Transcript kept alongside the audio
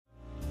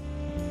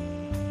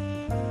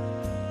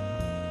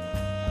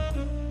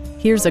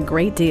Here's a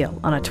great deal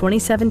on a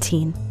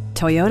 2017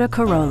 Toyota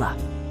Corolla.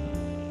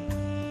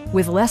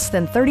 With less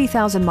than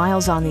 30,000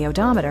 miles on the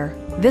odometer,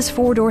 this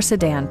four-door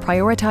sedan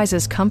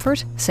prioritizes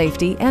comfort,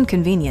 safety, and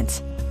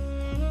convenience.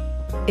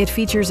 It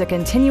features a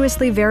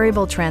continuously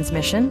variable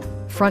transmission,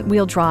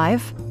 front-wheel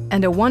drive,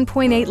 and a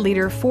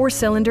 1.8-liter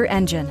four-cylinder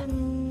engine.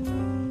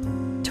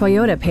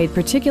 Toyota paid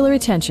particular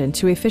attention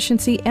to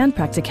efficiency and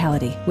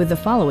practicality with the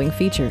following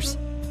features: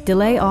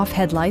 delay-off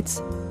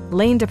headlights,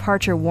 lane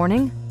departure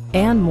warning,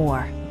 and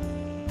more.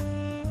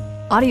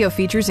 Audio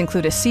features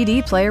include a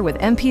CD player with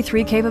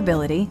MP3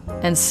 capability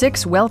and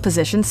 6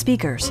 well-positioned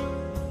speakers.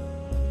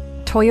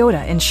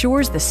 Toyota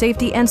ensures the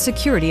safety and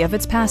security of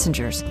its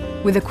passengers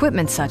with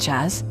equipment such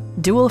as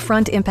dual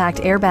front impact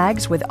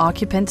airbags with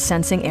occupant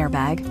sensing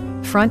airbag,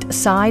 front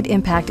side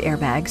impact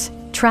airbags,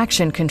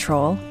 traction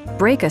control,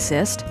 brake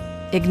assist,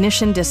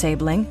 ignition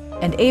disabling,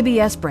 and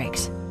ABS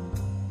brakes.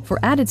 For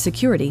added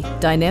security,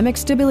 dynamic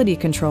stability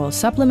control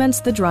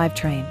supplements the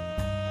drivetrain.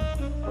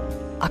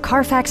 A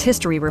Carfax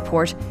history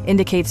report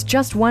indicates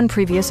just one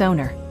previous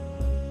owner.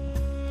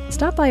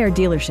 Stop by our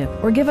dealership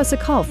or give us a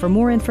call for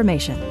more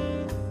information.